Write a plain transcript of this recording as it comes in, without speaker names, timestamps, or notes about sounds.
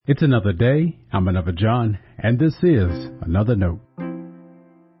It's another day. I'm another John, and this is Another Note.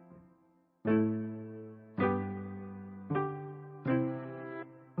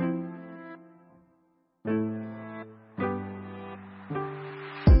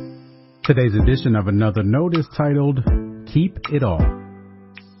 Today's edition of Another Note is titled, Keep It All.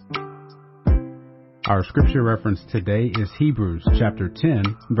 Our scripture reference today is Hebrews chapter 10,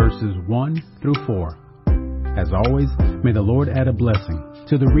 verses 1 through 4. As always, may the Lord add a blessing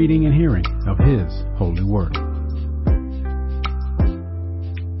to the reading and hearing of His holy word.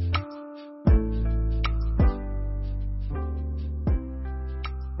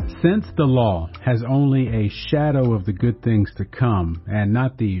 Since the law has only a shadow of the good things to come and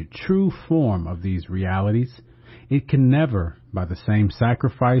not the true form of these realities, it can never, by the same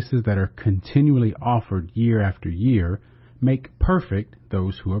sacrifices that are continually offered year after year, make perfect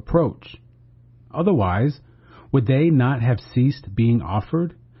those who approach. Otherwise, would they not have ceased being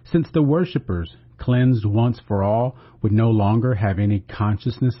offered, since the worshippers, cleansed once for all, would no longer have any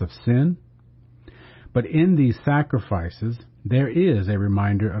consciousness of sin? But in these sacrifices, there is a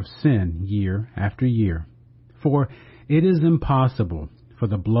reminder of sin year after year. For it is impossible for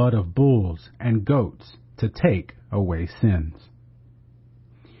the blood of bulls and goats to take away sins.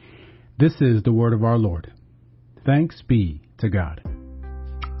 This is the word of our Lord. Thanks be to God.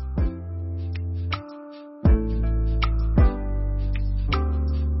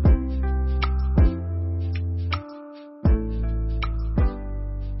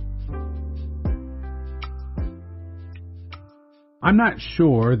 I'm not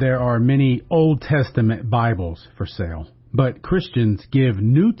sure there are many Old Testament Bibles for sale, but Christians give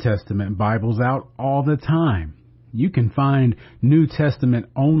New Testament Bibles out all the time. You can find New Testament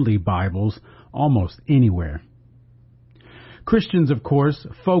only Bibles almost anywhere. Christians, of course,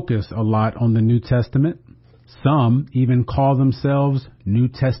 focus a lot on the New Testament. Some even call themselves New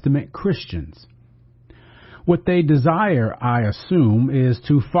Testament Christians. What they desire, I assume, is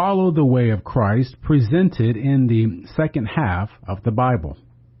to follow the way of Christ presented in the second half of the Bible.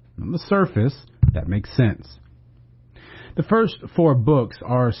 On the surface, that makes sense. The first 4 books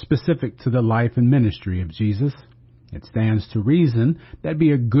are specific to the life and ministry of Jesus. It stands to reason that'd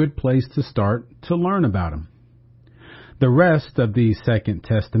be a good place to start to learn about him. The rest of the Second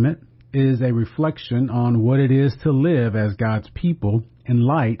Testament is a reflection on what it is to live as God's people in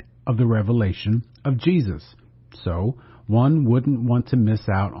light of the revelation of Jesus. So one wouldn't want to miss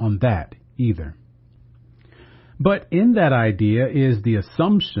out on that either. But in that idea is the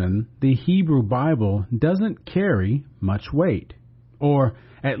assumption the Hebrew Bible doesn't carry much weight, or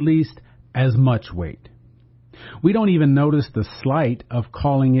at least as much weight. We don't even notice the slight of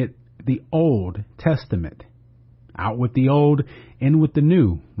calling it the Old Testament. Out with the old, in with the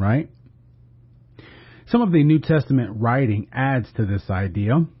new, right? Some of the New Testament writing adds to this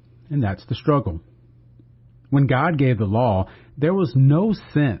idea, and that's the struggle. When God gave the law, there was no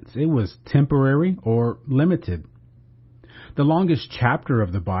sense it was temporary or limited. The longest chapter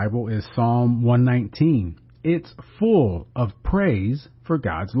of the Bible is Psalm 119. It's full of praise for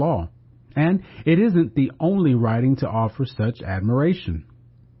God's law. And it isn't the only writing to offer such admiration.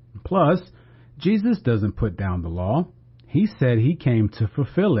 Plus, Jesus doesn't put down the law. He said he came to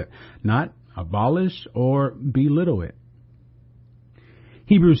fulfill it, not abolish or belittle it.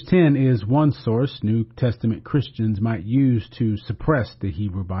 Hebrews 10 is one source New Testament Christians might use to suppress the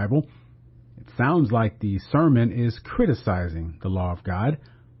Hebrew Bible. It sounds like the sermon is criticizing the law of God.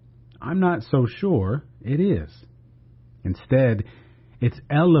 I'm not so sure it is. Instead, it's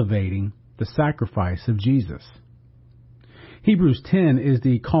elevating the sacrifice of Jesus. Hebrews 10 is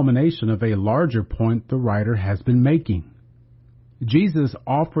the culmination of a larger point the writer has been making. Jesus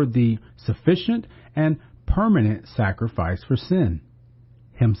offered the sufficient and permanent sacrifice for sin.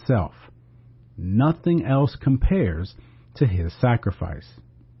 Himself. Nothing else compares to his sacrifice.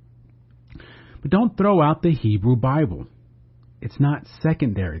 But don't throw out the Hebrew Bible. It's not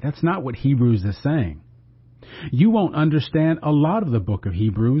secondary. That's not what Hebrews is saying. You won't understand a lot of the book of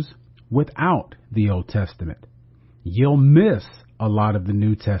Hebrews without the Old Testament. You'll miss a lot of the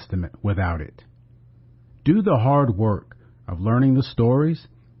New Testament without it. Do the hard work of learning the stories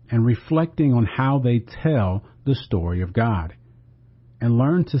and reflecting on how they tell the story of God. And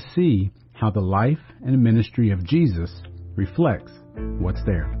learn to see how the life and ministry of Jesus reflects what's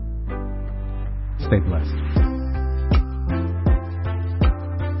there. Stay blessed.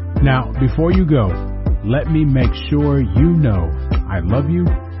 Now, before you go, let me make sure you know I love you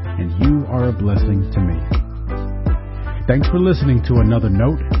and you are a blessing to me. Thanks for listening to Another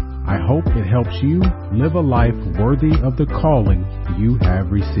Note. I hope it helps you live a life worthy of the calling you have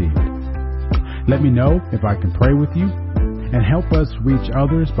received. Let me know if I can pray with you. and help us reach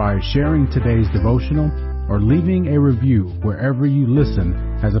others by sharing today's devotional or leaving a review wherever you listen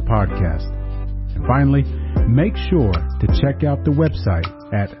as a podcast. And finally, make sure to check out the website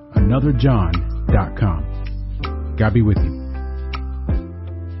at anotherjohn.com. God be with you.